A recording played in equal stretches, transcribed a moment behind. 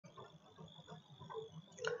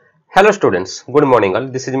Hello students, good morning all.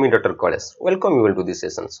 This is me Dr. College. Welcome you all to these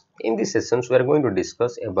sessions. In these sessions, we are going to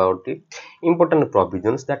discuss about the important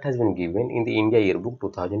provisions that has been given in the India Yearbook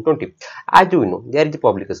 2020. As we know, there is a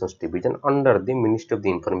publications division under the Ministry of the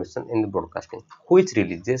Information and the Broadcasting, which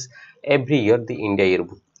releases every year the India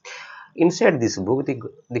Yearbook. Inside this book,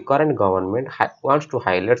 the current government wants to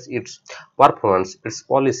highlight its performance, its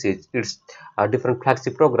policies, its different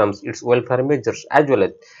flagship programs, its welfare measures, as well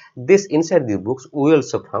as this inside these books we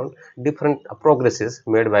also found different progresses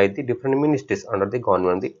made by the different ministries under the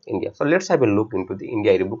government of India. So let's have a look into the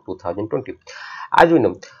India Yearbook 2020. As we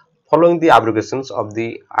know, following the abrogations of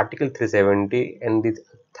the Article 370 and the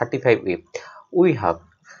 35A, we have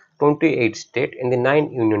 28 states and the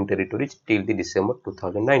 9 union territories till the December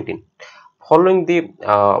 2019. Following the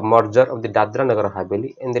merger of the Dadra Nagar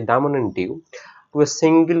Haveli and the Daman and Diu to a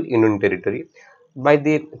single union territory by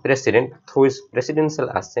the president through his presidential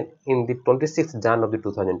assent in the 26th Jan of the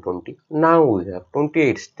 2020. Now we have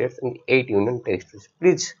 28 states and 8 union territories.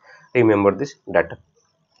 Please remember this data.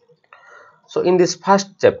 So in this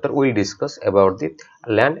first chapter we will discuss about the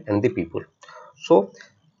land and the people. So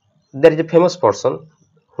there is a famous person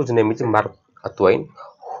whose name is Mark Twain,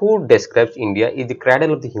 who describes India is the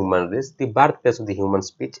cradle of the human race, the birthplace of the human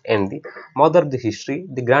speech, and the mother of the history,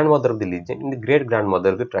 the grandmother of the legend, and the great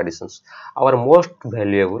grandmother of the traditions. Our most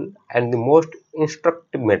valuable and the most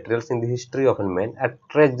instructive materials in the history of man are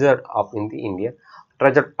treasured up in India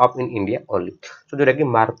only. So directly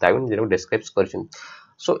Mark Twain describes Persian.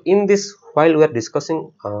 So in this, while we are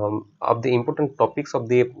discussing of the important topics of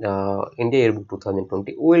the India Yearbook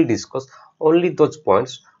 2020, we will discuss only those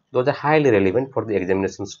points those are highly relevant for the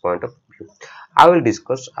examinations point of view. I will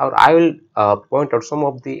discuss or I will point out some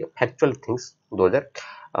of the factual things those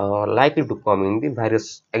are likely to come in the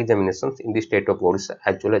various examinations in the state of Odisha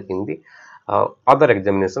as well as in the other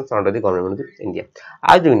examinations under the government of India.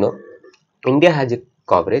 As you know, India has a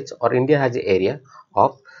coverage or India has an area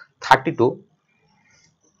of 32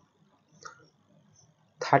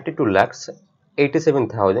 lakhs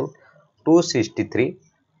 87,263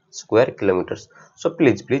 square kilometers. So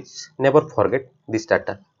please never forget this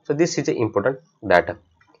data. So this is a important data.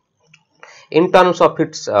 In terms of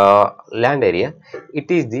its land area,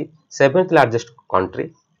 it is the 7th largest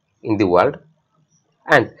country in the world,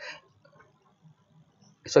 and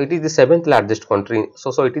so it is the 7th largest country.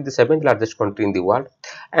 So it is the 7th largest country in the world,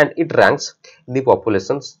 and it ranks the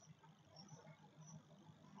populations,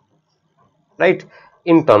 right?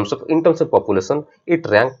 In terms of population, it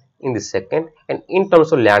ranked in the second, and in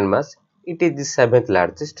terms of land mass, it is the 7th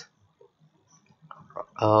largest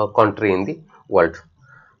country in the world,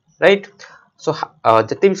 right? So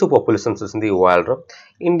the types of populations in the world,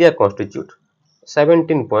 India constitute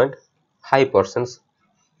 17.5%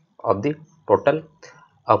 of the total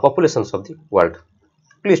populations of the world.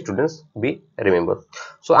 Please students be remember.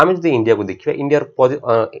 So ଆମେ ଯଦି ଇଣ୍ଡିଆକୁ ଦେଖିବା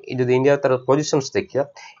ଯଦି India ତାର positions ଦେଖିବା,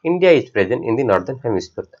 India is present in the northern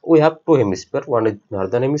hemisphere. We have two hemisphere, one is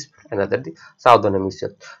northern hemisphere, another the southern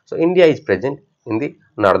hemisphere. So India is present in the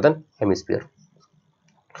northern hemisphere.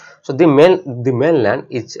 So the mainland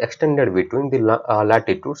is extended between the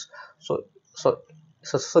latitudes. So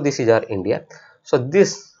this is our India. So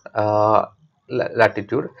this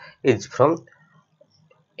latitude is from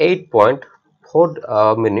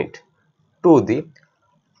 8.4 minute to the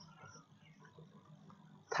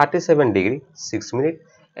 37 degree 6 minute,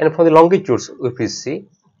 and from the longitudes if we see,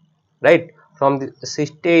 right, from the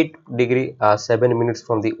 68 degree 7 minutes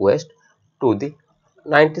from the west to the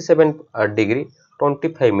 97 degree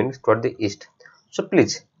 25 minutes toward the east. So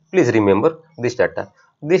please remember this data.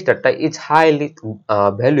 This data is highly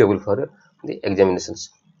valuable for the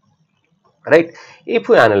examinations, right? If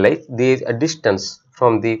we analyze the distance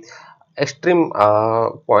from the extreme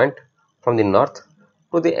point from the north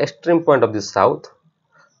to the extreme point of the south,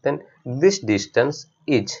 then this distance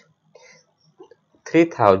is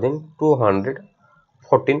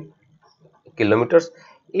 3,214 kilometers.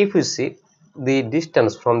 If you see the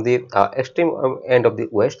distance from the extreme end of the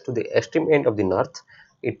west to the extreme end of the north,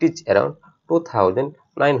 it is around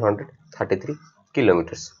 2,933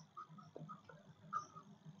 kilometers,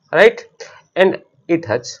 right? And it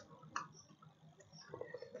has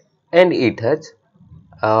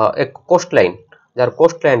a coastline. Their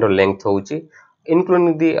coastline or length hochi,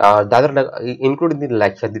 including the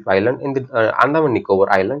Lakshadweep island and the Andaman Nicobar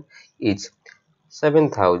island, is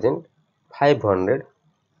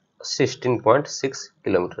 7,516.6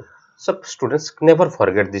 kilometers. So students never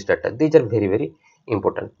forget this data. These are very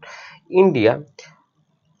important. India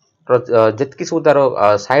ଯେତିକି ସବୁ ତାର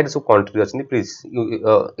side ସବୁ country ଅଛନ୍ତି, please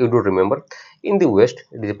you do remember. In the west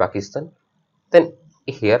it is Pakistan, then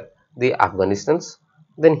here the Afghanistan,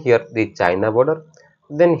 then here the China border,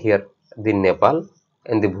 then here the Nepal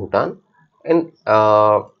and the Bhutan, and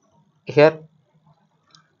here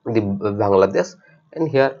the Bangladesh, and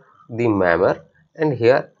here the Myanmar, and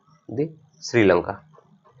here the Sri Lanka,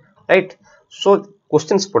 right? So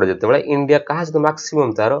questions पड़े जते बेले India कहा से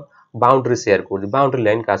maximum तार boundary share कर boundary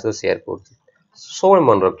line कहा से share कर सब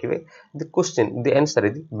मन रखिए the question the answer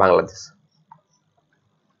is Bangladesh,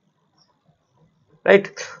 right?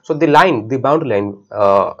 So the line, the boundary line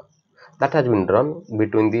that has been drawn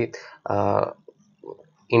between the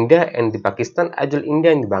India and the Pakistan as well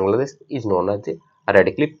India and the Bangladesh is known as the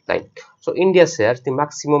red cliff line. So India shares the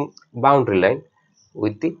maximum boundary line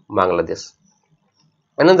with the Bangladesh.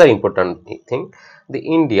 Another important thing, the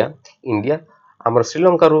India our Sri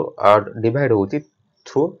Lanka divide होची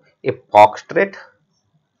through a Fox Strait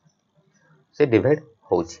से divide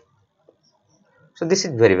होची. So this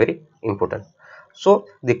is very very important. So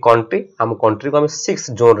the country हम country को हम 6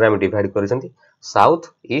 zone रे हम divide करिसंती, south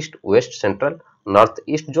east west central north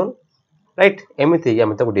east zone, right? एमिति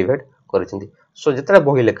हम तक डिवाइड करिसंती. सो जतरा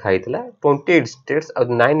बही लिखा हितला 28 स्टेट्स और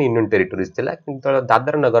 9 यूनियन टेरिटरीज थिला, किंतु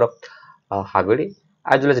दादर नगर हावेली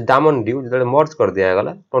आज वेल डामन ड्यू जतले मर्ज कर दिया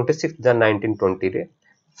गला 26 जन 1920 रे,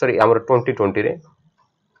 सॉरी हमर 2020 रे,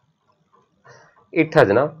 it has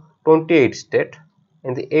now 28 state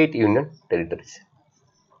and the 8 union territories.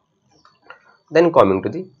 Then coming to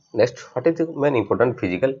the next, what is the main important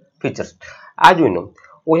physical features? As we know,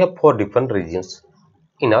 we have 4 different regions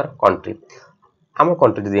in our country. Our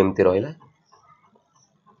country is empty roila.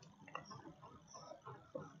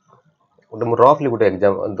 Roughly good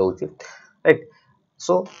example those, right?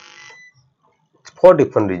 So 4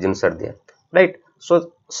 different regions are there, right?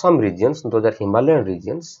 So some regions, those are Himalayan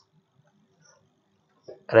regions,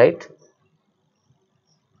 right?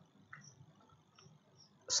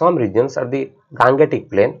 Some regions are the Gangetic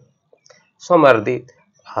plain, some are the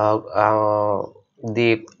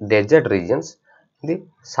desert regions, the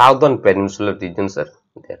southern peninsular regions are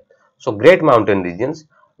there. So great mountain regions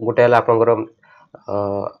गोटे हला आपनकर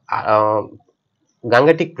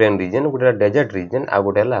Gangetic plain region, गोटे desert region, आ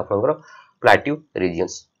गोटे हला आपनकर plateau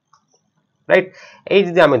regions, right? ए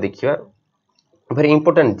जदि आमे देखिबा very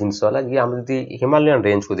important जिंस वाला कि हम जदि हिमालयन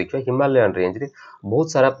रेंज को देखिबा, हिमालयन रेंज रे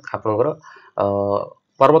बहुत सारा आपनकर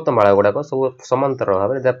पर्वतमाला गुड़ाक सब समांतर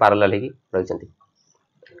भाव में पारालाल होगी रही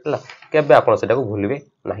केबे आपण सेटा को भूलिबे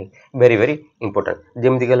नाही, वेरी वेरी इंपोर्टेंट.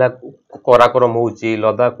 जेमति गला कराकोरम होउची,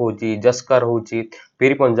 लद्दाख होउची, जस्कर होउची,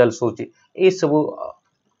 पेरीपंजाल्स होउची, ए सब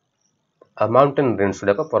माउंटेन रेंज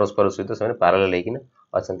गुड़ाक परस्पर सहित से पारालाल होगी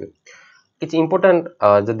अछंती. किछि इंपोर्टेंट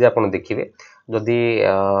जदि आपण देखिबे, जदि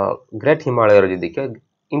ग्रेट हिमालय रे जदि देखिबे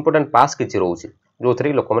इंपोर्टेंट पास किछि रहउची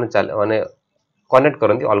जोथरे लोक माने कनेक्ट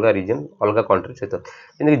करंती अलग रीजन अलग कंट्री सहित,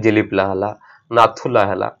 जेमि जेलिप्ला हला, नाथुला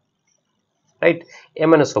हला, राइट? ए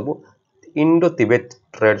माने सब इंडो तिब्बत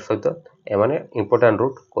ट्रेड सहित ए माने important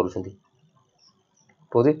root करूछंती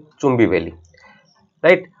to the Chumbi valley,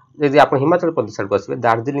 right? यदि आपण हिमाचल प्रदेश को आसीबे,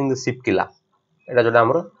 दार्जिलिंग शिप किला एटा जोटा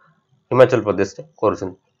हमर हिमाचल प्रदेश रे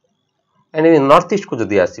करूछन. एनी नॉर्थ ईस्ट को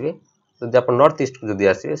जदि आसीबे, यदि आपण नॉर्थ ईस्ट को जदि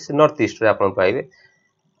आसीबे, से नॉर्थ ईस्ट रे आपण पाइबे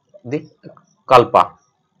द कल्पा.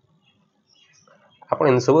 अपन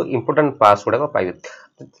इन सब important pass गुड़ा को पाइबे.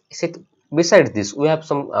 Besides this, we have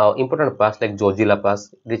some important pass like Zojila Pass.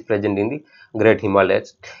 It is present in the Great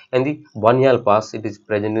Himalayas, and the Banyal Pass. It is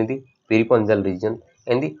present in the Peripanjal region,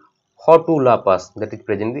 and the Hotula Pass that is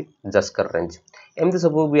present in the Jaskar range. एमती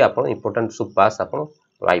सब भी अपन important sub pass अपन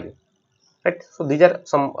पाइबे, right? So these are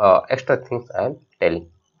some extra things I am telling.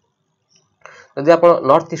 यदि अपन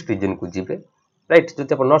north east region को जीबे, right?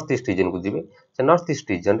 जदि अपन north east region को जीबे, से north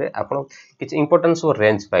east region रे अपन किछ इंपोर्टेंस और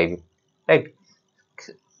रेंज पाइबे, राइट?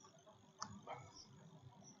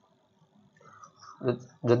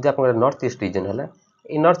 जदि अपन नॉर्थ ईस्ट रीजन हला,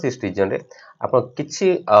 ए नॉर्थ ईस्ट रीजन रे अपन किछ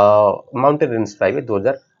माउंटेन रेंज पाइबे, those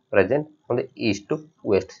are present on the east to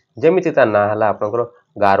waste. जेमिति ता ना हला आपनकर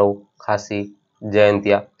गारो, खासी,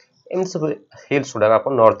 जयंतिया, एम सब hills गुडा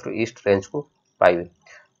upon north to east range को पाइबे.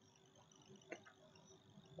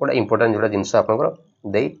 गोटा इंपोर्टेंट जोड़ा जिनस आपनकर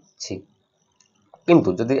देई छी.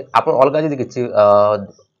 किंतु जदि आपण अलगा जदि किछि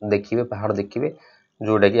देखिबे, पहाड़ देखिबे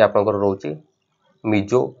जोडा कि आपनकर रहउची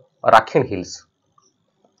मिजो राखिन हिल्स,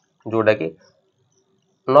 जोडा कि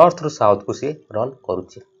नॉर्थ रु साउथ को से रन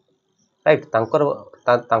करूची, राइट?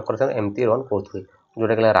 तांकर से एमती रन करथुई,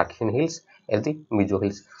 जोडा कि राखिन हिल्स एमती मिजो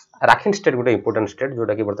हिल्स. राखिन स्टेट गोटे इंपोर्टेंट स्टेट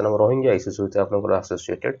जोडा कि वर्तमान रोहिंग्या इश्यूज सहित आपनकर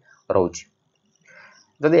एसोसिएटेड रहउची.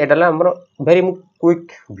 जदि एटाला हमर very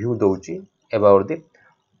quick view दउची about the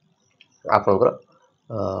आपनकर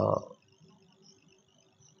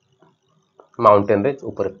माउंटेन रेंज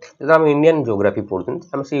ऊपर जब हम इंडियन ज्योग्राफी पढ़ुँ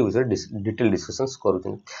आम से विषय डिटेल डिस्कसन्स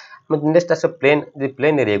करूँ नेक्स्ट आस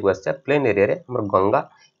प्लेन एरिया को आस प्लेन एरिया रे हमर गंगा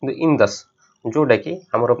इंदस जोटा कि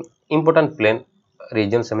हमर इंपोर्टेंट प्लेन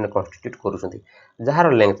रीजन से कन्स्टिट्यूट करूँ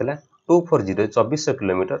जार लेंथ है 240 2400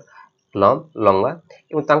 किलोमीटर लंबा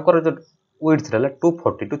और जो विड्थ रहा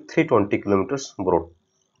 240 to 320 किलोमीटर ब्रोड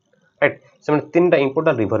राइट से तीन टा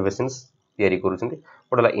इंपोर्टेंट रिवर बेसिन्स तैयारी करूँ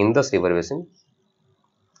गोटे इंदस रिवर बेसिन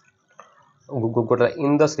गोटे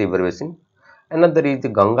Indus river basin another is the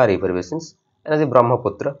Ganga river basins and the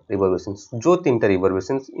Brahmaputra river basins जो तीन टा रिवर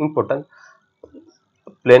बेसिन्स इंपोर्टेंट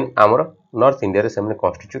प्लेन आमर नॉर्थ इंडिया रे से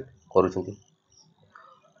constitute करूछंती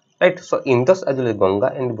right so Indus as well as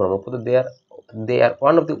Ganga and Brahmaputra they are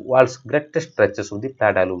one of the world's greatest stretches of the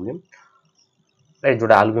flat alluvium right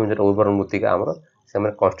जोटा alluvium जो उर्वर मृत्तिका आमर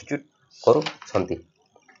से constitute करूछंती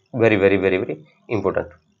very very very very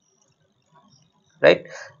important right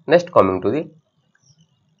next coming to the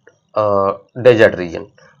desert region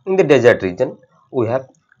in the desert region we have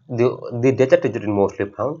the desert region is mostly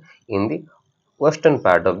found in the western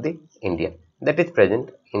part of the India that is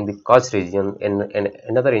present in the Kutch region and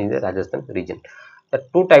another in the Rajasthan region. The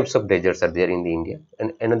two types of deserts are there in the India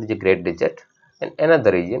and another is a great desert and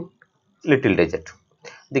another region little desert.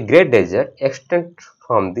 The great desert extends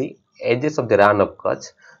from the edges of the Rann of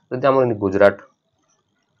Kutch जदि आम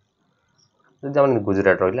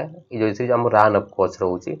गुजरात रहा ये जो आम रान of Kutch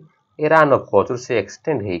रोचे ये रान of Kutch से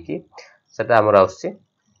extend होता आमर आसुचे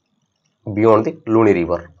beyond the लुणी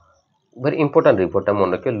river very important रिवरटा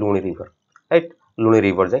मन रखिए लुणी रिवर राइट लुणी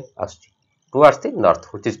रिवर जाए आसुची towards the north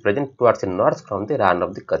which is present towards the north from the run of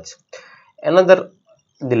the Kutch another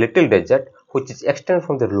the little desert which is extend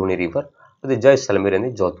from the लुणी river to the Jaisalmer and the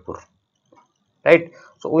Jodhpur right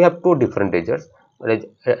so we have to different desserts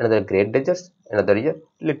another great desert another is a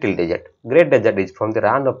little desert great desert is from the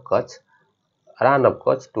Rann of Kutch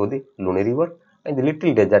to the Luni river and the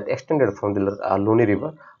little desert extended from the Luni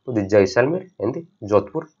river to the Jaisalmer and the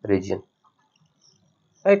Jodhpur region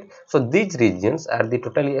right so these regions are the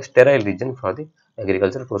totally sterile region for the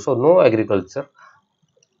agriculture so no agriculture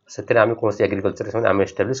ସେଥିରେ ଆମେ କୌଣସି agriculture ଆମେ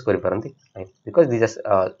establish କରିପାରନ୍ତି ନାହିଁ because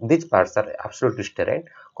these parts are absolutely sterile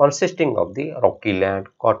consisting of the rocky land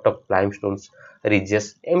cut of limestones ridges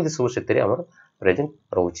एमती सब से present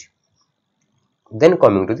रोचे then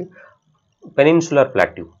coming to the peninsular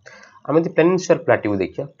plateau आम पेनिनसुलर प्लाट्यू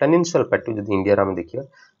देखिए पेनिनसुलर प्लाट्यू जो इंडिया आम देखिए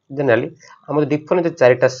जनरली आम डिफरेंट जो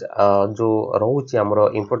चारिटा जो रोचे आमर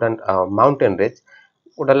इंपोर्टेंट माउंटेन रेंज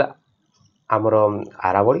गोटे आमर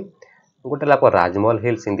आरावली गोटे राजमहल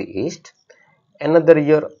hills in the east another is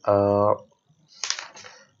your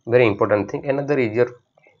very important thing another is your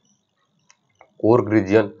Coorg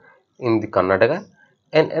region in the Karnataka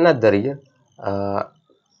and another is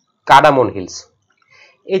Cardamom hills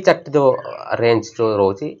ये चार्ट जो रेंज जो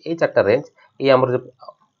रोचे ये चार्ट रेंज ये आमर जो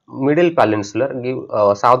middle peninsular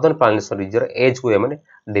southern peninsular reason as को मैंने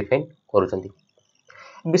define करूछंती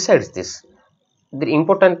besides this the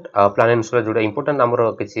important peninsular जोटा important आमर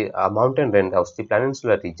किसी माउंटेन रेंज आउची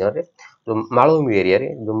पेनिनसुलर रीजन रे जो मालभूमि एरिया रे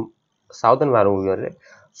जो साउदर्न मालभूमि एरिया रे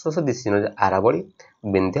so this is Aravalli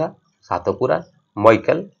Vindhya Satpura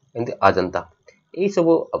Maikal and Ajanta ये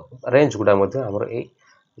सब रेंज गुडा मध्य आमर ए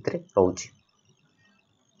इतरे रहउची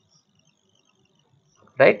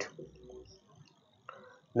right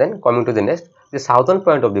then coming to the next the southern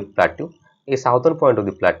point of the plateau ये southern point of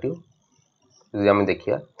the plateau यदि हम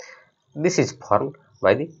देखिया this is formed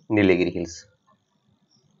by the Nilagiri hills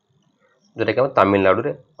जोटा कि तमिलनाडु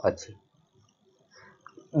रे अच्छी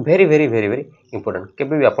very very very very important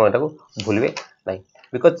केबे भी आपण एटाको भूलबे नाही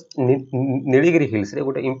बिकॉज नीलगिरी हिल्स रे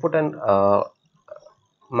गोटे इंपोर्टेंट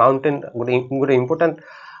माउंटेन गोटे इंपोर्टेंट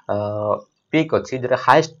पीक अच्छी जोटा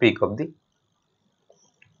highest peak of the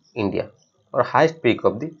India और highest peak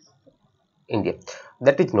of the India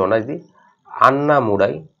that is known as the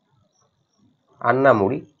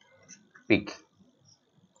Anamudi peak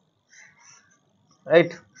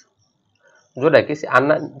right जोटा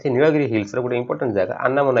कि नीलगिरी हिल्स गोटे इंपोर्टेंट जगह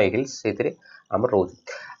अन्नामुनाई हिल्स से आम रोचे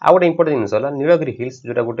आ गोटे इंपोर्टेंट जिनस है नीलगिरी हिल्स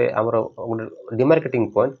जोटा गोटे आमर गोटे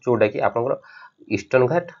डिमार्केटिंग पॉइंट जोटा कि आपंकर ईस्टर्न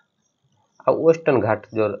घाट आ वेस्टर्न घाट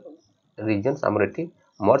जो रीजन्स आमर एठी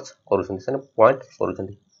मर्ज करूछन पॉइंट करूछन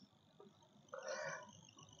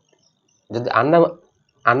जदि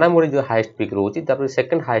अन्नामुड़ी जो हाईएस्ट पीक रोची तापर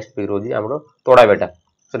सेकंड हाईएस्ट पीक रोची आमर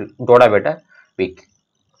दोड़ाबेटा पीक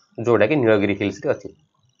जोटा कि नीलगिरी हिल्स रे अछि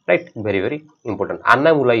right very very important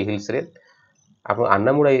अन्नामुलाई hills रे आप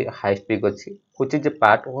अन्नामुलाई हाईएस्ट पीक अछि व्हिच इज ए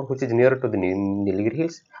पार्ट और which is near to the Nilgiri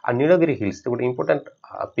hills uh Nilgiri hills गोटे इंपोर्टेंट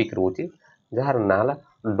पीक रोची जहार नाला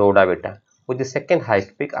दोड़ाबेटा which is second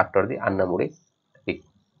highest peak after the अन्नामुड़ी peak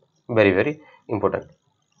very very important.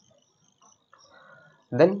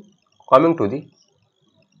 Then coming to the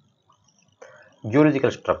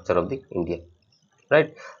geological structure of the India,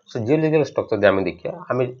 right? So geological structure de ame dekhiya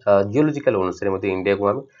ame geological onusare mate India ko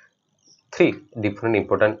ame three different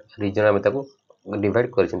important region ame taku divide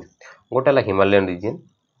କରିଛନ୍ତି. गोटे है Himalayan reason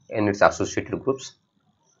and it's associated groups,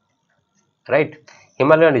 right.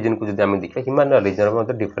 Himalayan reason को जब देखा Himalayan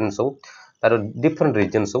reason different सब तार different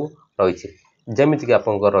reason सब रही जमीक आप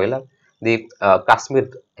दि काश्मीर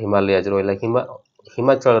हिमालयज रहा,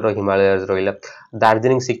 हिमाचल हिमालयज रहा,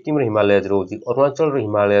 दार्जिलिंग सिक्किम हिमालयज रोचे, अरुणाचल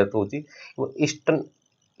हिमालय रोचे, ईस्टर्न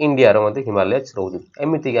इंडिया हिमालयज रोचे.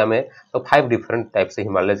 एमती आम तो 5 डिफरेंट टाइप्स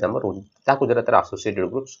हिमालयज आम रोचे जरा तार एसोसिएटेड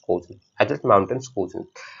ग्रुप्स कहते एज वेल माउंटेन्स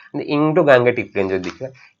कहते. इंडो गैंगेटिक प्लेन जो देखा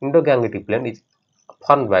Indo Gangetic plane is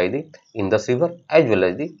formed by the Indus River as well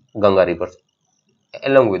as the Ganga River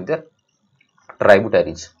along with their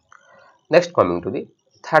tributaries. Next coming to the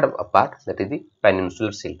third part, that is the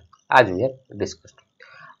peninsular shield. As we have discussed,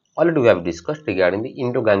 already we have discussed regarding the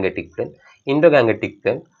Indo-Gangetic plain. Indo-Gangetic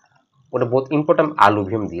plain गोटे बहुत important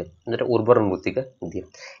आलुभियम दिए जो उर्वर मृत्तिका दिए.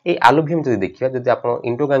 ये आलुभियम जो देखिए जब आप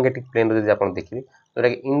इंडो गैंगेटिक प्लेन जब आप देखिए जोटा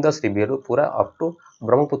कि इंडस रिवर पूरा up to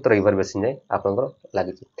Brahmaputra river basin जाए आप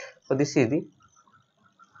लगी. तो this is the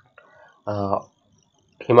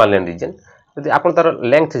Himalayan reason. यदि आप तार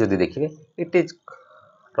लेंथ जो देखिए it is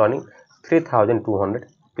running 3200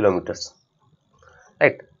 kilometres,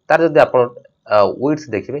 right. तार जब आप विड्थ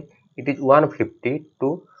देखिए इट इज 150 टू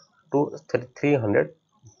 300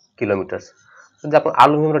 किलोमीटर्स. जब आप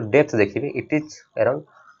आलुमिनियम डेप्थ देखिए it is around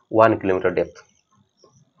 1 kilometre depth.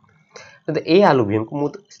 जब ये आलुमिनियम को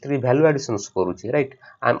मुझे value editions करुच्ची, right.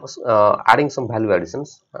 I am adding some value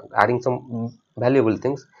editions, adding some valuable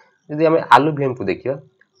things. जदि आम आलुभियम को देखिए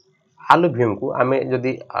आलुभियम को आम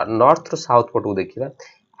जदि नॉर्थ रो साउथ पट को देखिए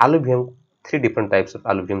आलुभियम 3 different types of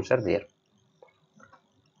आलुभियम्स are there,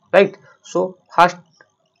 right. So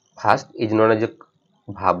first is known as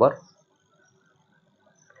Bhabar,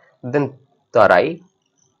 then Tarai,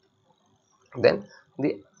 then the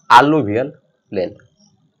alluvial plain.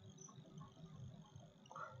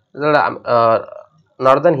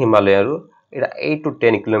 Northern Himalaya रू 8 to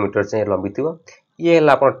 10 किलोमीटर से लंबी थी. ये है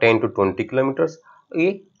आप 10 to 20 किलोमीटर्स,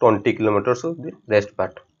 ये 20 किलोमीटर्स रेस्ट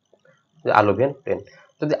पार्ट आलुवियन प्लेन.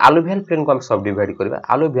 तो आलुवियन प्लेन को हम सब डिवाइड करवा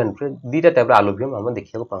आलुवियन प्लेन दुईटा टाइप आलुवियम हम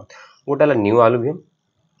देखा पाऊँ. गोटे है न्यू आलुवियम,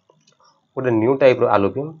 गोटे न्यू टाइप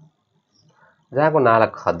आलुवियम जहाँ को ना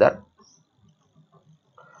खदर,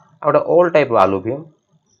 गोटे ओल्ड टाइप आलुवियम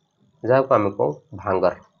जहाँ को आम कहूँ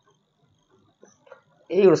भांगर.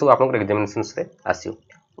 ये सब आप एग्जामिनेशन रे आसो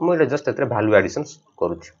मुझे just value editions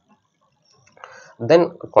करुच्ची. Then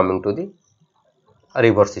coming to the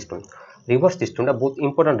river system. River system बहुत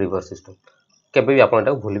इंपोर्टेंट. रिवर सिस्टम केबे भी आप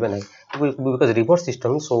भूलिबे ना बिकज रिवर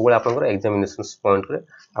सिस्टम सब आप एग्जामिनेशन पॉइंट रे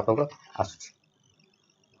आप आसुची,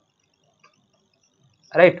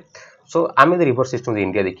 राइट. सो आम रिवर सिस्टम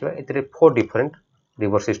इंडिया देखा ये 4 डिफरेंट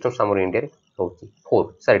रिवर सिस्टम्स आम इंडिया रोचे 4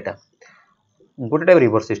 4टा. गोटे टाइप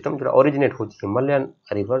रिवर सिस्टम जो ओरिजिनेट हो हिमालयन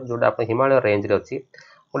रिवर जोटा आप हिमालय रेंज रे अच्छी,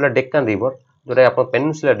 गोटे डेक्कन रिवर जोटा आप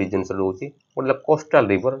पेनिनसुलर रीजन रोचे, गोटे कोस्टल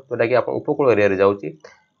रिवर जोटा कि आप उपकूल एरिया जाऊँगी,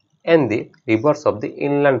 and the reverse of the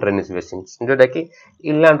inland drainage basin जोटा कि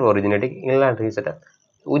इनलैंड ओरिजिनेटिंग इनलैंड ही सेटा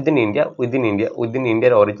विदिन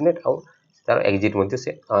इंडिया ओरिजिनेट आउ तार एग्जिट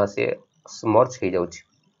से मर्ज हो जाउछि,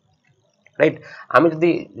 राइट. आम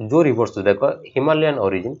जदि जो रिवर्स जोटा हिमालयन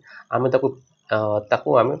ओरिजिन आम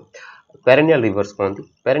ताकू आम पेरेनियल रिवर्स कहते.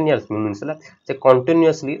 पेरेनियल मीन्स से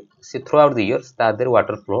कंटिन्यूअसली से थ्रू आउट द इयर्स तार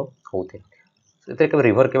वाटर फ्लो होते से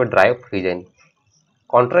रिवर के ड्राई अप हो जाए.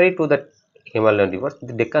 Contrary to the Himalayan reverse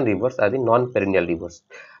the Deccan rivers are the non perennial reverse.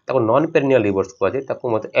 ताको नॉन पेरेनियल रिवर्स कहुए ताको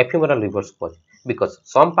मतलब ephemeral reverse कहुए because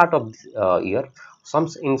some part of year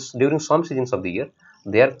during some seasons of the year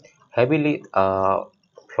they are heavily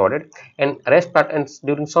flooded and rest part and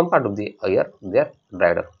during some part of the year they are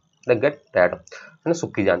dried up, they get dried up माने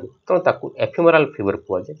सुखी जाती. तो ताकू ephemeral river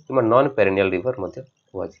कहुए कि non perennial river Madhya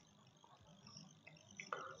कहुए.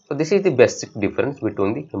 so this is the basic difference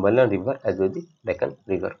between the Himalayan river as well as the Deccan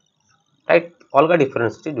river, right. अलग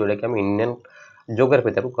difference अछि जोटा कि हम इंडियन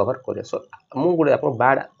ज्योग्राफी ताकू कवर करे. सो मु गुडे आपन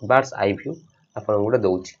बर्ड्स आई व्यू आपन गुडे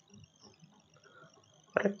दउछि,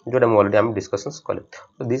 right जोटा ऑलरेडी हम डिस्कशंस कले.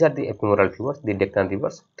 so these are the ephemeral rivers, the Deccan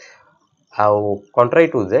rivers. How contrary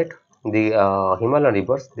to that the Himalayan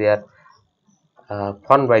rivers they are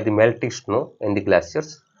formed by the melting snow and the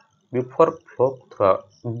glaciers before flow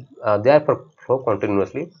they are flow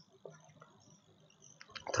continuously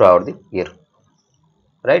throughout the year,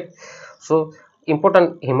 right. so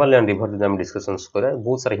important Himalayan river जो हम discussions करे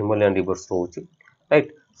बहुत सारे Himalayan rivers रोची, right.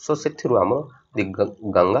 so सेथिरु हम the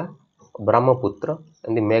Ganga, Brahmaputra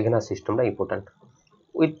and the Meghna system are important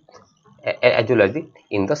with as well as the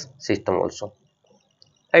Indus system also.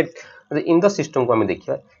 Right? The Indus system को हमें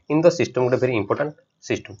देखिए Indus system गोटे very important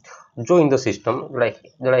system जो Indus system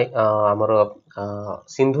जोड़ा आमर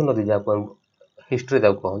सिंधु नदी जाको हिस्ट्री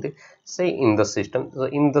जाको कहते से Indus system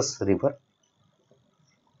Indus river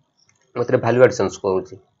मतलब वैल्यू एडिशंस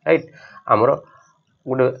करूची राइट आमर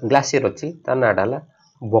गोटे ग्लासियर अच्छी तार नाटा है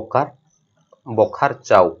बोकार बोखार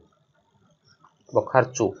चाउ बोखार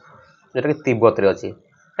चू जोटा कि तिब्बत रे अच्छी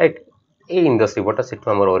राइट ये इंडस रिवरटा से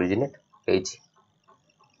ओरिजिनेट होइछि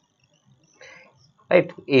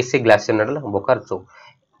राइट ए ग्लासियर नाटा बोकार चू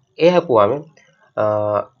यह को आम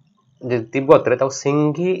तिब्बत रे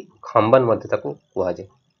सिंघी खंबन कहुए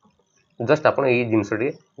जस्ट आप जिनस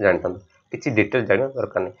जानी था किसी डिटेल जाना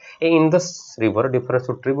दरकार नहीं ये इंडस रिवर डिफरेंस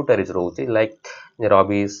ट्रिब्यूटरीज रोचे लाइक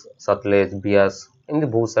रबीस सतलेज बियास एमती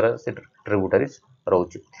बहुत सारा ट्रिब्यूटरीज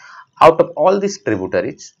रोचे out of all this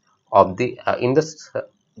tributaries of the Indus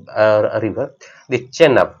river the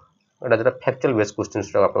Chenab जोड़ा फैक्चुअल बेस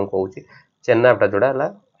क्वेश्चन आपको कहूँ चेनाबटा जोड़ा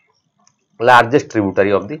largest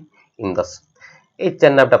tributary of the Indus ये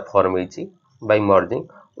चेनाबटा फॉर्म होती bye merging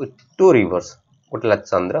with to reverse गोटे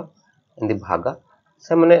चंद्र एंड भागा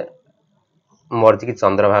से मैंने मर्ज की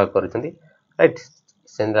चंद्रभागा कर राइट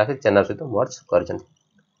से चेनाब सहित मर्ज कर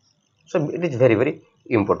so it is very very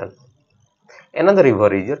important another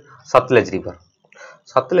river is सतलेज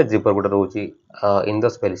river गोटे रोचे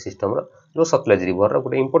इंडस वैली सिस्टम जो सतलेज रिवर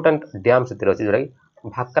गोटे इंपोर्टेंट डैम से अच्छे जोटा कि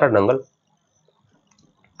भाकरा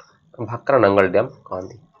नंगल डैम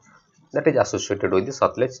कहते that is associated with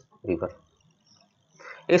सतलेज river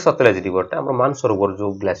ये सतलेज रिवरटा मानसरोवर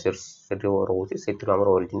जो ग्लासियर्स रोचे से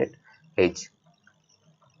originate होइछि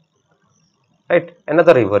right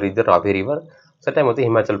another river is Ravi river सेटा मते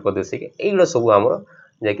हिमाचल प्रदेश के एगुड़ा सब आमर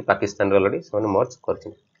जाकि पाकिस्तान ऑलरेडी से मर्ज कर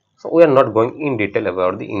so we are not going in detail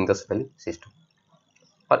about the Indus valley system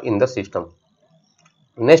और Indus system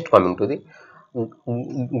next coming to the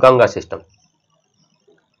Ganga system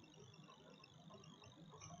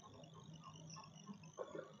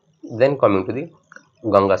then coming to the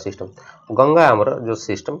Ganga system Ganga आमर जो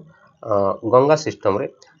सिस्टम गंगा सिस्टम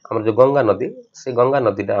रे आमर जो गंगा नदी से गंगा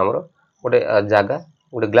नदीटा आमर गोटे जगह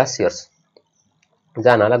गोटे ग्लासियर्स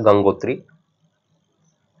जहाँ ना गंगोत्री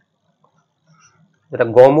जोटा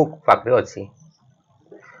गौमुख पाखे अच्छी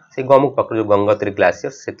से गौमुख पाखे जो गंगोत्री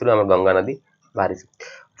ग्लासियर्स से गंगा नदी बाहरी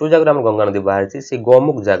जो जगह गंगा नदी बाहरी से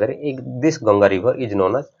गौमुख जगह this Ganga river is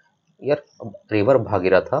known as year river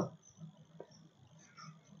Bhagirath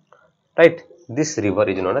right this river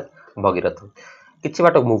is known as Bhagirath किसी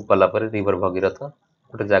बाट मूव कला पर रिवर भगीरथ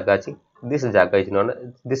गोटे जगह अच्छी दिस जगह इज नोन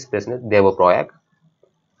दिस प्लेस ने देवप्रयाग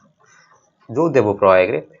जो देवप्रयाग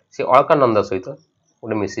रे से अलकानंदा सहित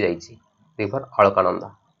गोटे मिसी जाइछि river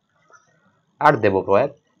Alaknanda eight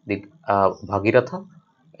Devprayag the Bhagirath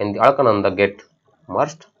and the Alaknanda gate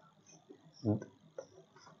merged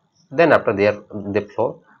then after they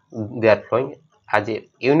are flowing as a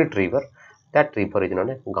unit river that river is known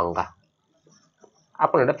as Ganga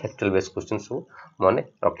आप फैक्चुअल बेस क्वेश्चन सब मन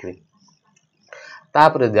रखिए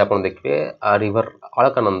तापर यदि आप देखिए रिवर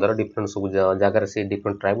अलकानंदर डिफरेंट सब जगार से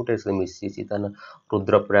डिफरेंट ट्राइब्यूटरीज मिसी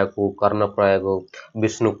रुद्रप्रयाग हो कर्णप्रयाग हो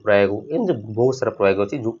विष्णुप्रयाग हो एमती बहुत सारा प्रयाग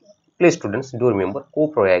अच्छी जो प्लीज स्टूडेंट्स डू रिमेंबर को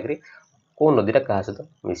प्रयाग रे को नदीटा क्या सहित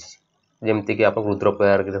मिसी जमती कि आप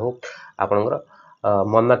रुद्रप्रयाग हो आपंकर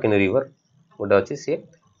मंदाकिनी रिवर गोटे अच्छी सी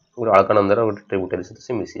गोटे अलकानंदर गोटे ट्रिब्यूटरी सहित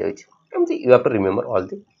से मिसी जाती you have to remember all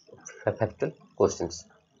the factual questions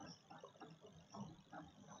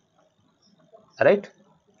right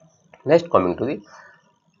next coming to the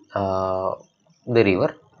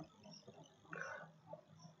river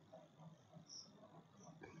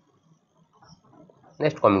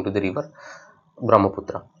next coming to the river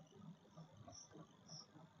Brahmaputra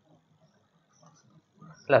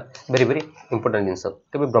very very important जिनस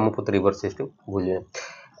के ब्रह्मपुत्र रिवर सिस्टम भूलिए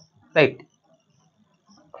राइट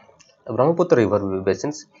ब्रह्मपुत्र रिवर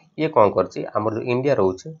बेसिन्स ये कौन करछि हमर जो इंडिया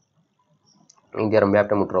रोचे इंडिया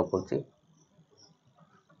मैपटा मु ड्रा करछि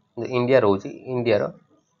इंडिया रोचे इंडिया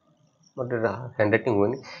मोटे हैंडराइटिंग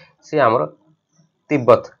हुए सी आमर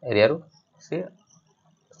तिब्बत एरिया से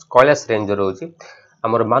कैलाश रेंज रोचे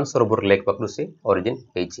आमर मानसरोवर लेक पाखु से ओरिजिन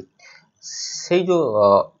होइछि से जो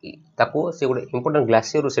ताको से गोटे इंपोर्टेंट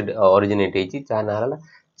ग्लासियर से ओरिजिनेट होइछि जहाँ ना हला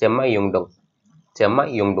चेमा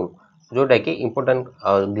योंगडोंग जोटा कि इंपोर्टेंट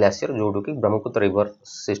ग्लासियर जोडो कि ब्रह्मपुत्र रिवर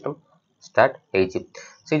सिस्टम स्टार्ट होइछि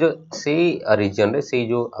से रीजन रे से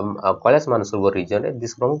जो कैलाश मानसरोवर रीजन रे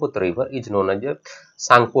this Brahmaputra river is known as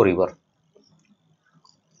Tsangpo river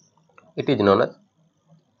it is known as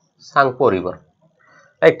Tsangpo river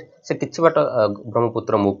right से किछि बाट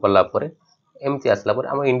ब्रह्मपुत्र मूव कला परे एमती आसला परे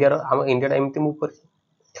आम इंडिया एमती मूव कर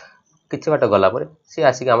किछि बाट गला परे से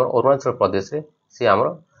आसिक आम अरुणाचल प्रदेश रे से आम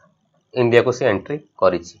इंडिया को से एंट्री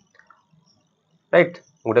करिछि राइट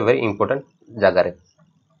गोटे वेरी इंपोर्टेंट जगार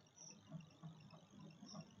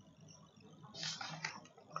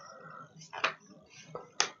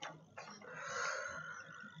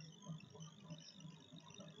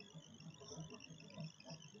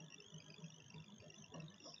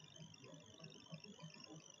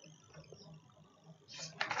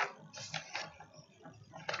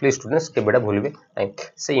प्लीज स्टूडेंट्स के बेटा भूलिबे नहीं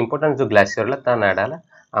से इंपोर्टेंट जो ग्लेशियर ला ता नाडा ला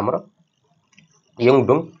हमर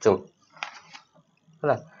यंगडुंग चोंग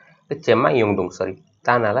हला चेमा यंगडुंग सॉरी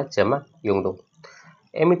ता नाला चेमा यंगडुंग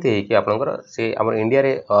एमिति है कि आपनकर से हमर इंडिया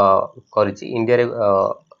रे करिछि इंडिया रे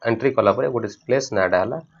एंट्री कला परे गोटे प्लेस नाडा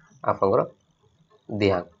हला आपनकर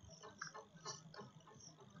दिहांग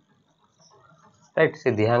राइट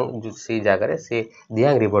से दिहांग जो से जगह रे से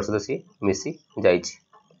दिहांग रिवर से से मिसी जाइछि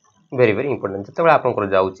very very important जते बेला आपन कर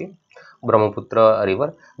जाउची Brahmaputra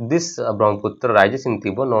river this Brahmaputra rises in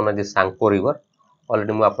Tibet known as Tsangpo river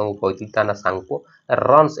already मु आपन को कहती ताना Tsangpo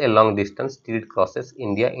runs a long distance till it crosses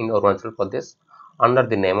India in Arunachal Pradesh under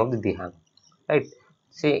the name of the Dihang right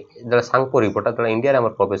से जला सांगपो रिवर ता इंडिया रे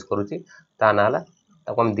हमर प्रवेश करूची ता नाला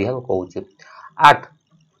ताको हम दिहांग कहूची 8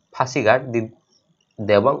 फासी घाट दी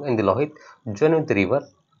Devang in the Lohit join with the river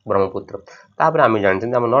Brahmaputra तापर हम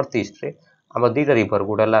जानछन हम नॉर्थ ईस्ट रे हम दीटा रिवर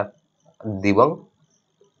गुडला दिवंग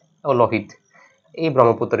और लोहित ए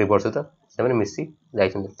ब्रह्मपुत्र रिवर सहित से मिसी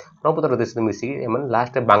जाइछन ब्रह्मपुत्र नदी सहित मिसी एमन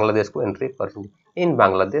लास्ट बांग्लादेश को entry करछन in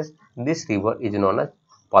Bangladesh this river is known as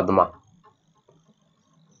Padma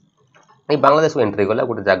ए बांग्लादेश को एंट्री गला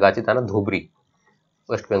गोटे जगह अछि ताना धुबरी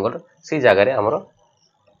वेस्ट बंगाल से जगह रे हमरो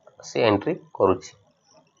से entry करूछि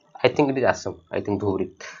I think it is Assam I think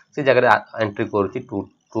Dhubri से जगह रे entry करूछि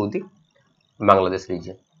to the Bangladesh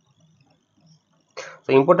reason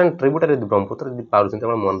so important tributary of Brahmaputra दी पारुछन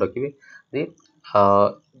आपण मन रखिबे दी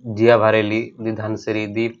जिया भारेली दी धानसेरी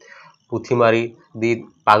दी पुथीमारी दी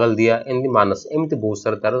पागलदिया एंड दी मानस एमिति बहुत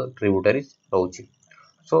सारा तार tributaries रहउची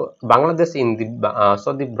so Bangladesh in the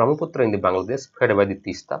so the Brahmaputra in the Bangladesh fed by the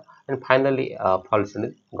Tista and finally falls in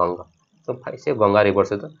the Ganga so से Ganga river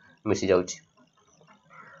से मिसी जाउची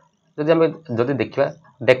जदि हम जदि देखिबा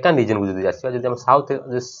डेक्कन रीजन को जदि आसीबा जदि हम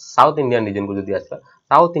साउथ इंडियन रीजन को जदि आसीबा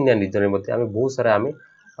साउथ इंडियन रीजन मध्ये हम बहुत सारा हम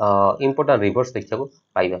इंपोर्टेंट रिवर्स देखा को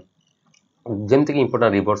पाइबा जेमति कि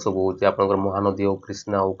इंपोर्टेंट रिवर्स सब होची आपनकर महानदी हो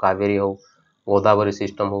कृष्णा हो कावेरी हो गोदावरी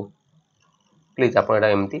सिस्टम हो प्लीज आपन एटा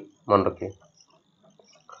एमति मन रखिए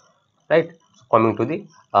right coming to the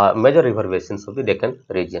major river basins of the Deccan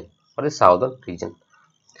reason और द साउदर्न रीजन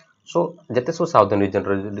सो जते सो southern region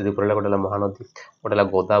river La गोटेला Mahanadi गोटेला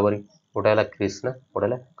Godavari गोटेला Krishna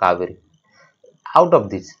गोटेला Kaveri out of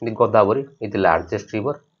this the Godavari is the largest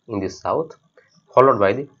river in the south followed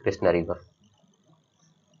by the Krishna river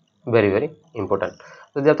very very important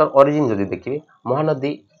तो जब तक origin जदि देखिबे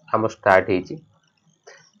महानदी हम start हेची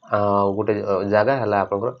गोटे जगह हला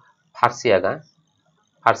आपनकर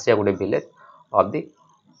फारसिया गोटे village of the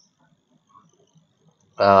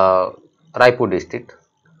Raipur district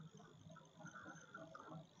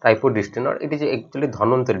not it is actually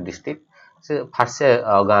Dhanvantari district से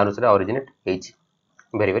फारसिया गाँव रू से ओरिजिनेट हेची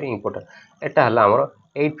very very important एटा हला हमर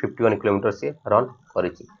 851 किलोमीटर से रन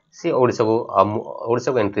करिछि से ओडिसा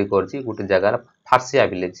को एंट्री करछि गुटे जगह फारसिया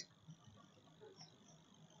village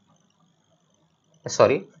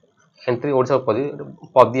sorry entry Odisha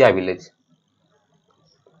पदिया village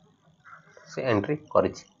से एंट्री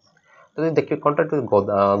करिछि तो देखिए कॉन्ट्रैक्ट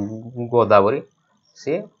गोदावरी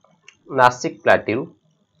से नासिक प्लाट्यू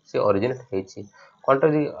से originate हेछि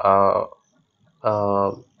contract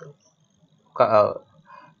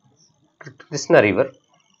Krishna river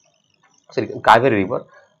sorry Kaveri river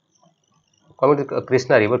committee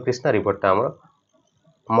Krishna river टा हमर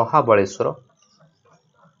महाबलेश्वर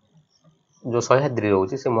जो सह्याद्री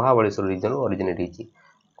रहउची से महाबलेश्वर रीजन ओरिजिनेट हेची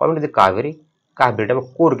कमिटी कावेरी टा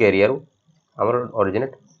कोर्ग एरिया रो हमर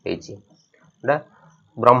ओरिजिनेट हेची दा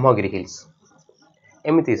ब्रह्मगिरी हिल्स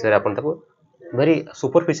एमिति सर अपन ताको very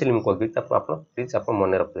superficially मैं कहबी ताको आपण प्लीज आपण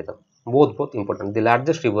मन रखबे ता बहुत बहुत important the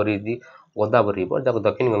largest river is the Godavari river जाको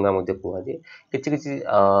दक्षिण गंगा मध्ये कुहा जे किछि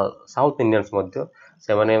साउथ इंडियंस मध्ये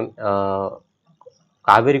से माने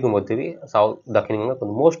कावेरी को मध्ये भी साउथ दक्षिण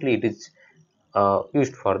Ganga mostly it is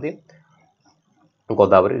used for the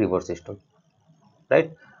Godavari river system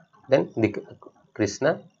right then the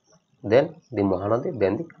Krishna then the Mahanadi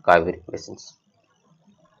then the Kaveri basins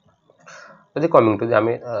तो कमिंग टू आम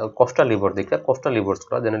कोस्टल रिवर देखा coastal reverse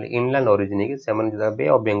generally inland origin की बे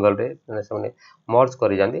ऑफ बेंगल रे मर्ज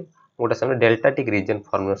कर जाती गोटे समय डेल्टाटिक रीजन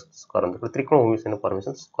फॉर्मेशंस करते त्रिकोणभूमि से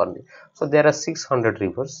फॉर्मेशंस करते so there are 600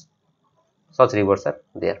 rivers such rivers are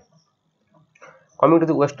there coming to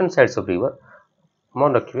the western sides of river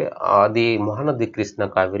मन रखिए the महानदी कृष्णा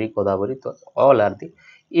कावेरी गोदावरी तो all are the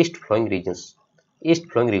east flowing regions east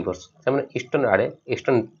flowing rivers से ईस्टर्न आड़े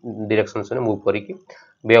ईस्टर्न डायरेक्शन से move करिक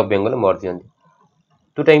बे ऑफ बेंगल मर दियंती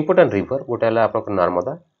दुटा इंपोर्टेंट रिवर गोटे है आपन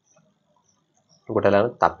नर्मदा गोटे है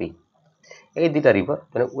तापी ए दुटा रिवर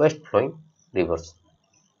माने west flowing rivers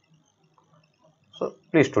so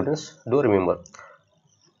please students do remember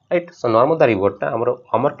right so Narmada रिवरटा आमर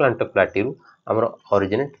अमरकांत प्लाटी आमर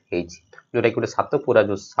ओरिजिनेट होती जोटा कि गोटे सातपुरा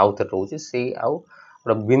जो साउथ रोचे से आउ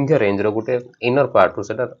विंध्य रेंज रो गोटे इनर पार्ट रो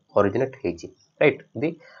सेटा ओरिजिनेट होती right the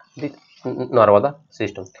Narmada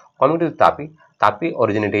system coming to Tapi Tapi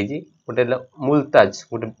originate होती गोटे मुलताज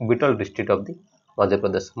गोटे beetle district of the Madhya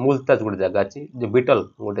Pradesh मुलताज गोटे जगह अच्छी जो बिटल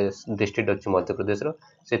गोटे डिस्ट्रिक्ट अच्छी मध्य प्रदेश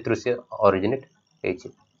से ओरिजिनेट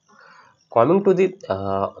होती coming to the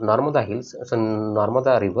Narmada hills, so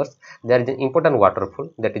Narmada rivers, there is an important waterfall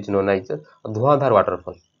that is known as Dhuandhar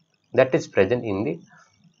waterfall that is present in the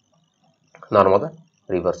Narmada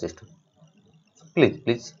river system. So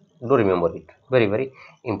please do remember it, very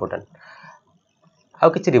important. आउ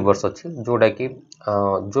किछि reverse अच्छी जोड़ा कि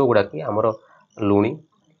जो गुड़ा कि आमर लुणी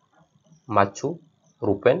माछु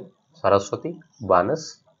Rupen Saraswati बानस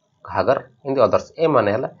घागर in others ए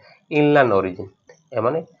माने हला इनलैंड ओरिजिन ए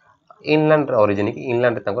माने इनलैंड ओरिजिन की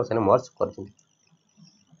इनलैंड तंकर सेने मर्ज करछिन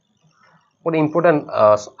what important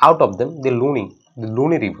out of them the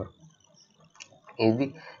Luni river is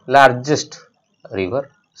the largest river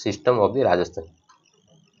system of the Rajasthan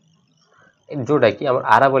जोटा कि हमर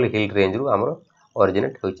आरावली हिल रेंज रु हमर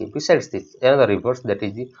originate होइछि besides this another reverse that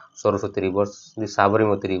is the Saraswati reverse the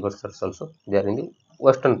Sabarmati rivers are also there in the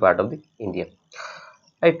western part of the India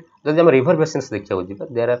right जदि हम river basins देखिया हो जिबा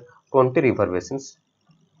there are 20 river basins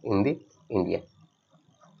in the India.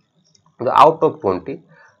 Out of 20,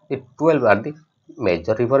 the 12 are the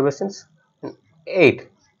major river basins, and 8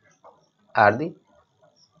 are the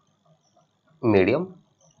medium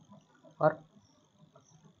or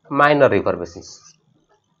minor river basins.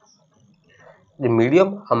 The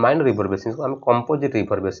medium और minor river basins को हम composite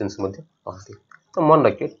river basins मध्य कहते हैं तो मन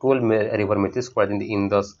रखिए 12 river basins को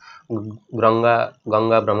Indus,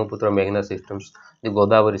 Ganga Brahmaputra मेघना systems, the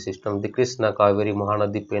Godavari system, the Krishna, Kaveri,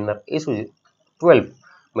 Mahanadi, Pennar, इस 12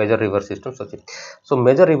 major river systems अच्छे so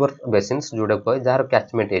major river basins जोड़ा कोई जार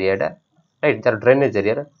catchment area डा right jar drainage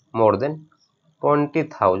area more than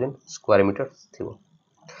 20,000 square meters थिवो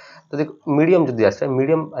तो देखो medium जो दिया है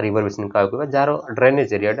medium river basin का कोई जार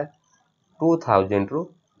drainage area डा 2000 ru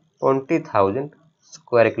 20,000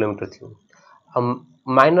 square kilometer थिवो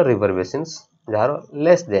minor river basins jar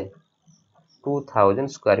less than 2000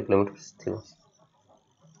 square kilometers थिवो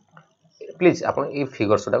please आपण ए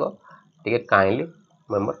फिगर्स टाको टिके काइंडली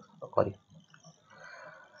मेंबर करी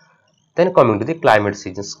then coming to the climate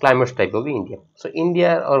seasons climate type of India so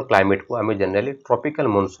India और climate को हमें generally tropical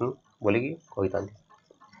monsoon बोली की कहितांती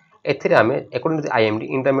एथिरे हमें according to the IMD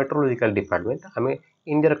India meteorological department हमें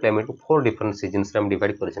इंडिया क्लाइमेट को 4 डिफरेंट सीजन्स रे हम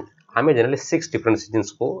डिवाइड करछन हमें जनरली 6 डिफरेंट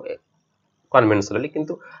सीजन्स को कन्वेंशनली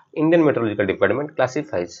किंतु इंडियन मेट्रोलॉजिकल डिपार्टमेंट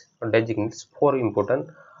क्लासिफाइज और डेजिग्नेट्स 4 important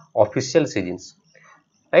official seasons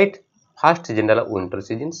right first season है विंटर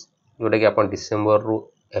सीजन्स जोटा कि अपन डिसेंबर रु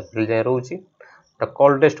एप्रिल जाए रोची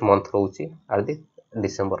coldest month रोची are the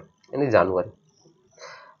December in January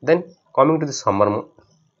then coming to the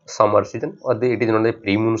summer season और it is known the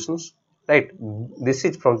pre monsoons right this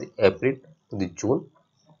is from the April to the June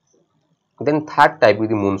then third type with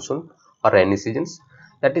the monsoon और rainy seasons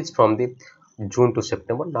that is from the June to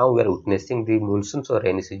September. Now we are witnessing the monsoons or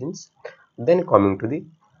rainy seasons. Then coming to the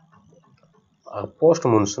post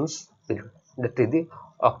monsoons period, that is the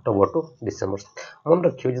October to December. मन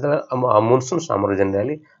रखियो जदा monsoons हमर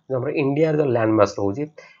generally जो हमर India जो land mass रहउची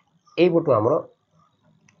ए बटु हमर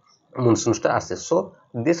monsoons टा आसे so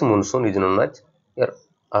this monsoon is known as your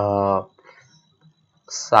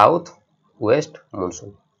south west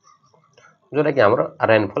monsoon जोटा कि हमर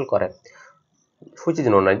रेनफॉल करे which is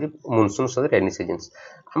known as the monsoons or rainy seasons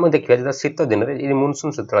हम देखिया जदा शीत दिन रे ए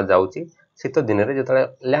monsoon से तला जाउची शीत दिन रे जतला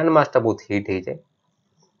लैंड मास टा बहुत हीट हे जाय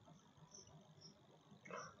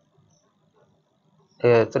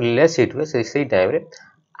तो लेस हीट हुए से टाइम रे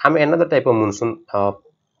हम अनदर टाइप ऑफ monsoon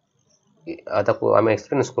ताको हम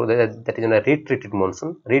एक्सपीरियंस करू that is a retreat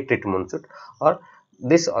monsoon और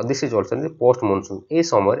this is also the post monsoon ए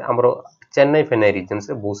समय हमरो चेन्नई फेनाई रीजन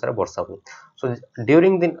से बहुत सारा वर्षा हुए so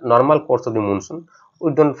during the normal course of the monsoon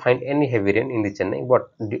we don't find any heavy rain in the Chennai but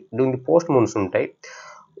during the post monsoon time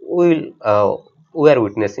we are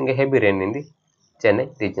witnessing a heavy rain in the Chennai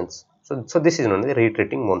regions So this is known as the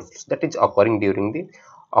retreating monsoons that is occurring during the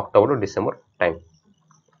October to December time.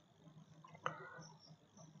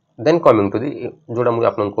 Then coming to the जोटा मुझे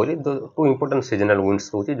आपन कहली to important seasonal winds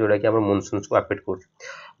रोची जोटा कि हमर monsoons को affect करछ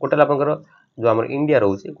गोटा आपनकर जो हमर इंडिया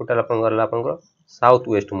रोची गोटा आपनकर साउथ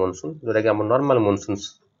वेस्ट मॉनसून जोटा कि हमर नॉर्मल मॉनसून्स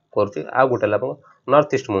करछ आ गोटा आपन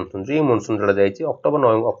नॉर्थ ईस्ट मॉनसून जे मॉनसून जोटा जाईची अक्टोबर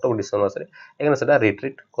नवंबर अक्टोबर डिसेंबर मास रे एगन सेटा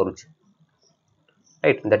retreat करूछ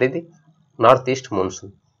right that is the north east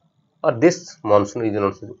monsoon or this monsoon is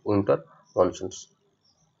known as winter monsoons.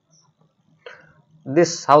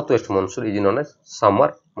 This southwest monsoon is known as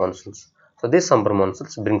summer monsoons. So this summer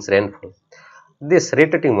monsoons brings rainfall. This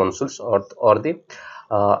retreating monsoons or the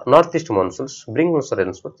northeast monsoons bring also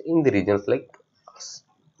rainfall in the regions like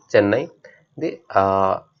Chennai, the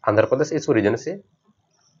Andhra Pradesh is region say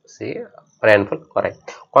rainfall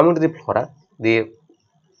correct. Coming to the flora, the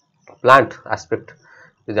plant aspect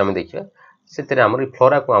जो हम देखिए सेतेरे हमर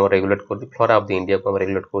flora को हम regulate करती flora of the India को हम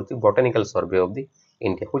regulate करती botanical survey of the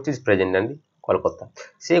India which is present in Kolkata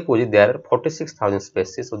से Cozi there are 46000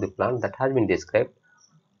 species of the plant that has been described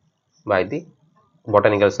by the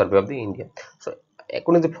botanical survey of the India so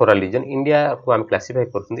according to the floral reason India को हम classify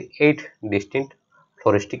करते 8 distinct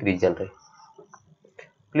floristic region रे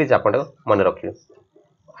please आपण मन रखियो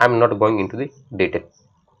I am not going into the detail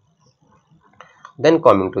then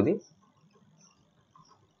coming to the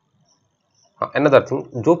another thing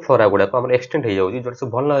जो flora गुडा को हमर एक्सटेंड हे जाउची जोटा से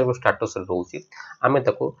vulnerable status रे रहउची आमे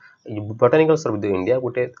ताको botanical survey of India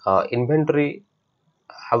गोटे inventory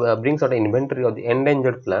brings out an inventory of the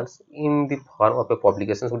endangered plants in the form of a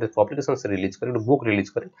publications गोटे publications रिलीज करे गोटे बुक रिलीज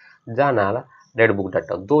करे जा नाला red book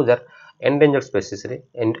data 2000 endangered species रे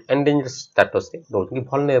endangered status रे रहउची कि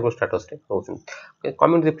vulnerable status रे रहउची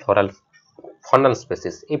coming to the floral faunal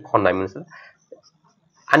species A fauna means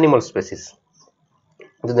animal species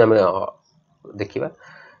जदि हम देखिबा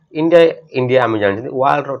इंडिया हम जानि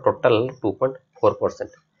वर्ल्ड रो टोटल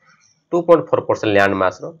 2.4% 2.4% लैंड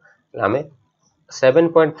मास रो हमें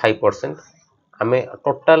 7.5% हमें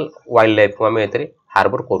टोटल वाइल्ड लाइफ को हमें एतरे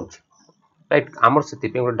हार्बर करूछ राइट हमर सेति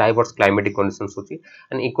पे डाइवर्स क्लाइमेटिक कंडीशंस होची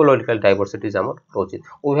एंड इकोलॉजिकल डाइवर्सिटीज हमर होची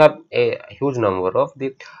we have a huge number of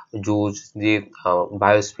the Juj the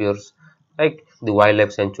बायोस्फीयर्स right the wild life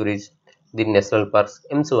sanctuaries the national parks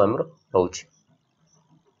M सब हमर होची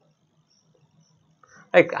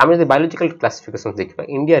राइट आम जो बायोलॉजिकल क्लासिफिकेशन देखा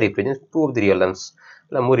India represents two of the रियलम्स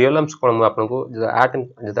मु रियलम्स कोन मु आपन को आर्ट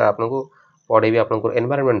जता आपन को पढेबी आपन को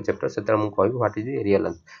एनवायरनमेंट चैप्टर सेतर मु कहबी व्हाट इज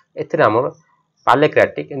रियलम्स एथरे हमर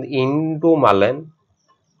पैलेक्रेटिक एंड इंडो मालयन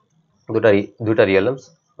दुटा रियलम्स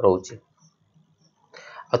रहउची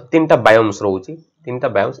आ तीनटा बायोम्स रहउची तीनटा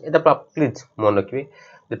बायोम्स एटा प्लीज मन रखिबे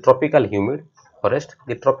the tropical humid forest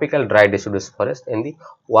the tropical dry deciduous forest and the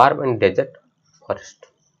warm and desert forest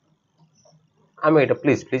आमे एटा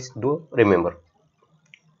please do remember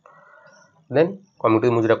then coming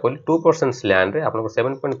to मुजरा कहली 2% लैंड रे आपन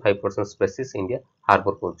 7.5% स्पीशीज इंडिया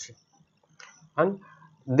हार्बर करछि एंड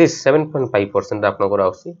दिस 7.5% आपन को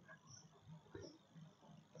आउसी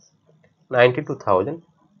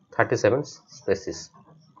 92037 species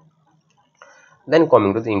then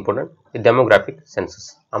coming to the important demographic census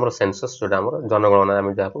हमर census जोटा हमर जनगणना हम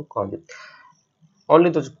जाको कहबी ओनली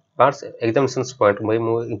दो पार्ट्स एग्जामिनेशंस पॉइंट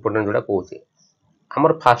मु इंपोर्टेंट जोटा कहूची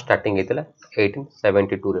हमर फर्स्ट स्टार्टिंग हेतला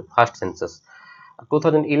 1872 रे फर्स्ट सेंसस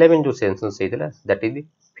 2011 जो census हेतला that is the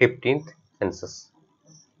 15th census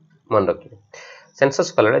मन रखिए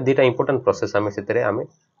सेंसस कलर दुटा इंपोर्टेंट प्रोसेस हमें सेतरे हमें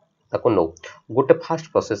ताको नो गोटे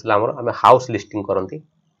फर्स्ट प्रोसेस ला हमर हमें हाउस लिस्टिंग करंती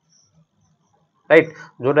राइट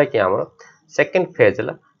जोटा कि हमर सेकंड फेज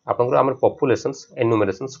ला आपन हमर पॉपुलेशंस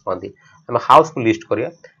एनुमरेशंस कहंती हम हाउस को लिस्ट करिया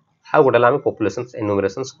आ गोटा ला हमें पॉपुलेशंस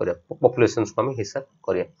एनुमरेशंस करिया पॉपुलेशंस को हमें हिसाब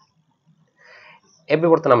करिया एबे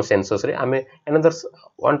बर्तन हम सेंसस रे हमें another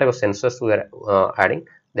one type of census we are adding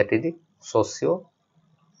that is the socio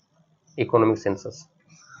economic census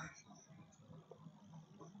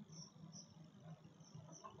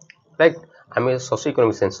right हमें सोशियो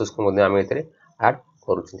इकोनॉमिक सेंसस को मध्ये हमें एतरे add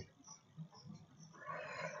करूछी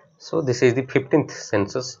so this is the 15th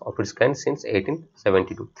census of its kind since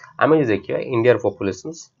 1872 हमें जे देखिया इंडिया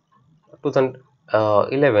पॉपुलेशंस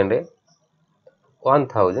 2011 रे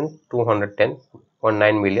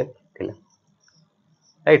 1210.9 million थिला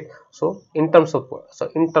right so in terms of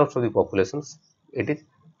the populations it is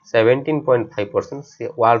 17.5% से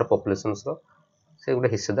world populations रो से गुटे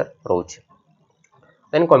हिस्सेदार रहउछ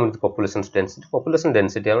then coming to population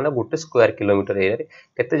density Hamna Gute square kilometre area रे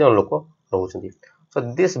केते जन लोक रहउछथि so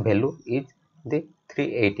this value is the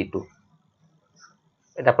 382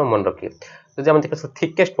 एटा अपन मन रखिए जदि हम देखा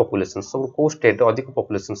थिकेस्ट पॉपुलेशन सब को स्टेट अधिक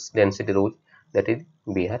population density रहउछ that is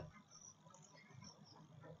Bihar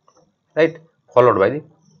right, followed by the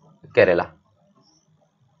Kerala,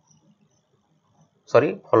 sorry,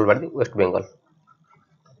 followed by the West Bengal,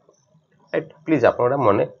 right. Please ଆପଣ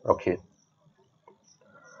ମନେ ରଖିବେ।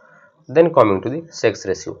 Then coming to the sex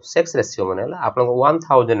ratio ମାନେ ହେଲା ଆପଣଙ୍କ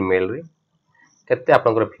 1000 male ରେ କେତେ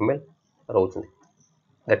ଆପଣଙ୍କର female ରହୁଛନ୍ତି,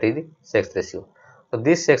 that is the sex ratio. So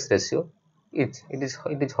this sex ratio it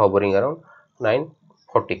is hovering around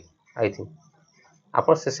 940 I think।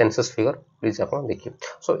 ଆପଣ ସେ सेंसस फिगर प्लीज ଆପଣ ଦେଖିବେ।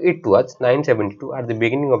 So it was 972 at the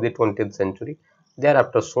beginning of the 20th century,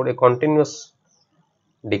 thereafter showed a continuous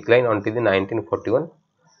decline until the 1941.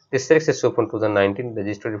 The sex ratio from 2019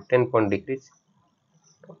 registered a 10-point decrease।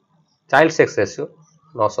 Child sex ratio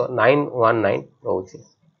 919 रोचे,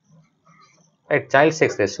 right. Child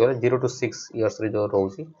sex ratio 0 to 6 years रे जो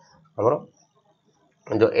रोचे हमरो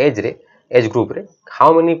जो as रे age group रे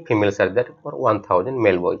how many females are there for 1000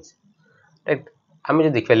 male boys, right. आम जो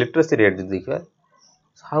देखिए लिटरेसी रेट जो देखिए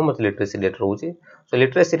हाउ मच लिटरेसी रेट रोचे। सो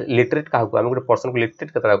लिटरेसी लिटरेट का आम गोटे पर्सन को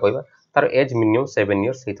लिटरेट केतरा कहबा तार एज मिनिमम 7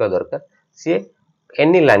 इयर्स हेतवा दरकार, सी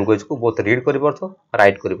एनी लैंग्वेज को बहुत रीड कर पारथो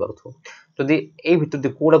राइट कर पारथो। जदि ए भितर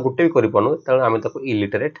कोडा गुटे भी करि पानु त आमे ताको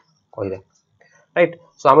इलिटरेट कहबा, राइट।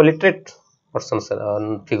 सो आम लिटरेट पर्सन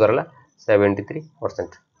फिगर हला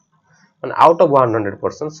 73%, and out of 100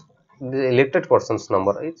 persons the illiterate persons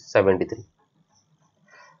number is 73।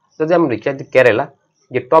 जदि हम देखिया केरला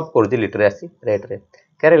ये टॉप कर दी लिटरेसी रेट रे,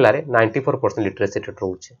 केरला रे 94% लिटरेसी रेट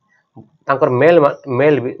रहउछे। तांकर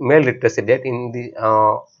mail literacy rate in the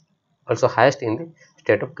also highest in the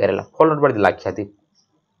state of Kerala, followed by the Lakshadweep,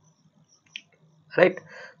 right।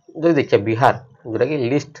 जो देखिए बिहार जोटा कि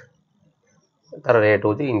लिस्ट तार रेट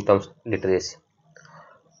होती इन टर्म्स लिटरेसी।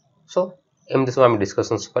 सो एमती सब आम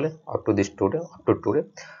डिस्कशंस कले अप टू टुडे।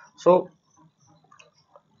 सो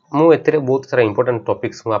मुझे बहुत सारा इंपोर्टेंट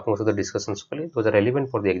टॉपिक्स मु आपन सहित डिस्कशंस कले those are relevant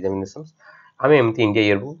for the examinations. आम एमती इंडिया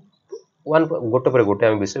ईयर वन गोटे पर गोटे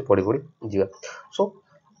आम विषय पढ़ी पढ़ी जीवा। So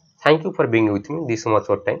thank you for being with me this much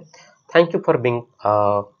of time. Thank you for being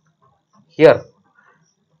here.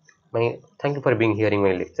 Thank you for being here in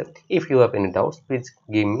my lecture. If you have any doubts, please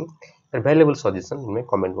give me a valuable suggestion in my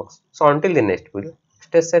comment box. So until the next video,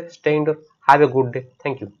 stay safe, stay indoor, have a good day.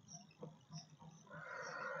 Thank you.